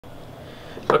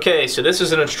Okay, so this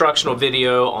is an instructional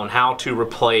video on how to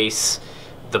replace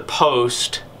the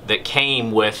post that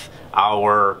came with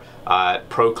our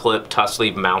Pro-Clip Tough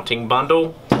Sleeve mounting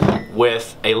bundle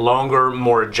with a longer,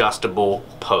 more adjustable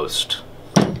post.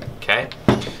 Okay,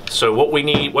 so what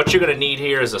you're going to need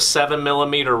here is a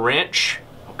 7mm wrench,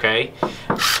 okay,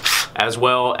 as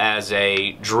well as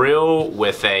a drill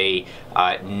with a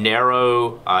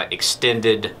narrow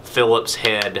extended Phillips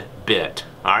head bit.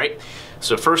 All right,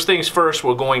 so first things first,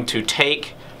 we're going to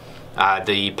take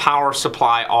the power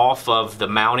supply off of the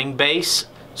mounting base.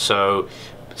 So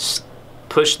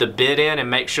push the bit in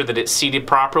and make sure that it's seated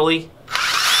properly.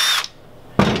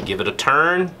 Give it a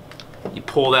turn. You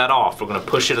pull that off. We're going to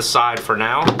push it aside for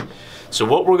now. So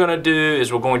what we're going to do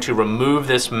is we're going to remove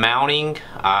this mounting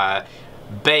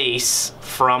base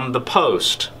from the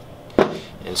post.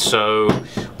 And so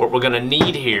what we're going to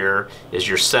need here is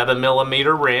your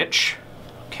 7mm wrench,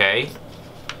 okay,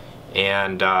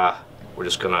 and we're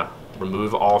just going to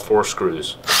remove all 4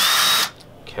 screws,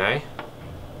 okay.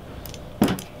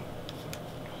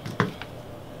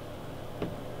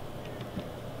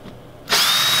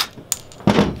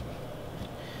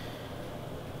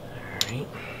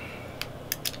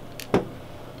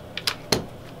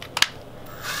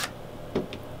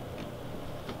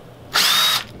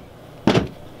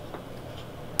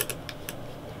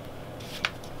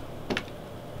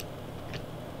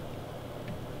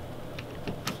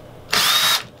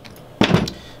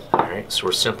 So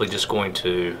we're simply just going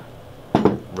to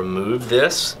remove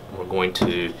this. We're going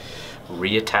to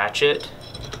reattach it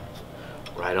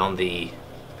right on the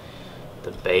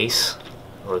base,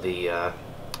 or the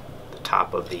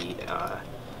top of the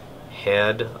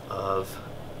head of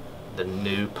the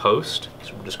new post.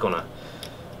 So we're just going to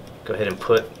go ahead and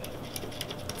put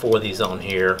 4 of these on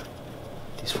here,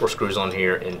 these 4 screws on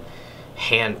here, and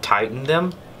hand tighten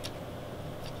them.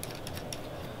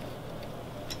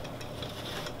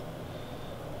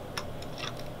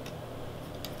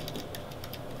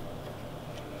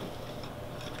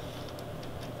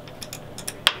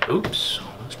 Oops,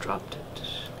 almost dropped it.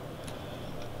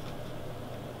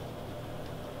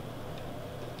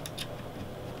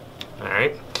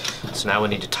 Alright, so now we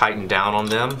need to tighten down on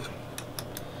them.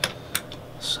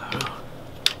 So,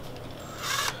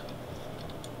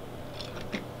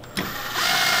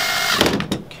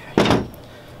 okay,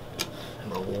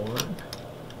 number 1.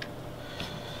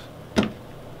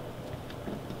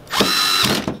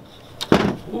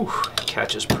 Ooh, it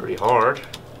catches pretty hard.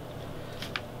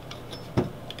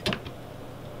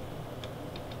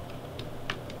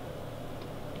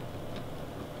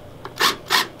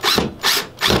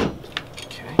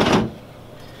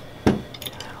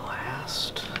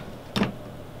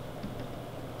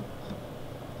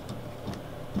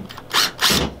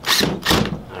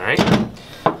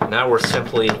 Now we're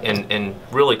simply, and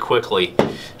really quickly,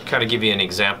 kind of give you an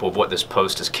example of what this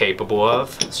post is capable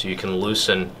of. So you can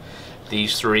loosen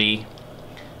these 3,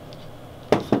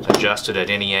 adjust it at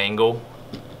any angle.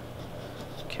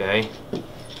 Okay,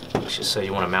 let's just say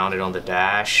you want to mount it on the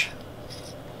dash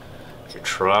of your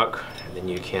truck, and then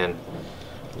you can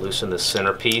loosen the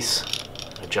centerpiece,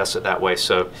 adjust it that way.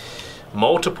 So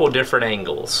multiple different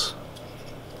angles.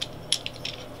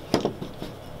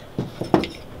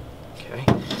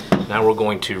 Now we're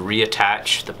going to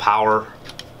reattach the power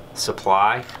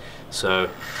supply. So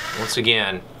once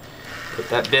again, put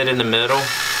that bit in the middle,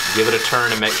 give it a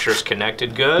turn and make sure it's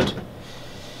connected good.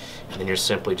 And then you're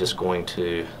simply just going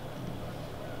to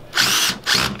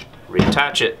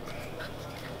reattach it,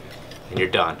 and you're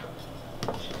done.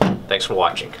 Thanks for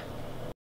watching.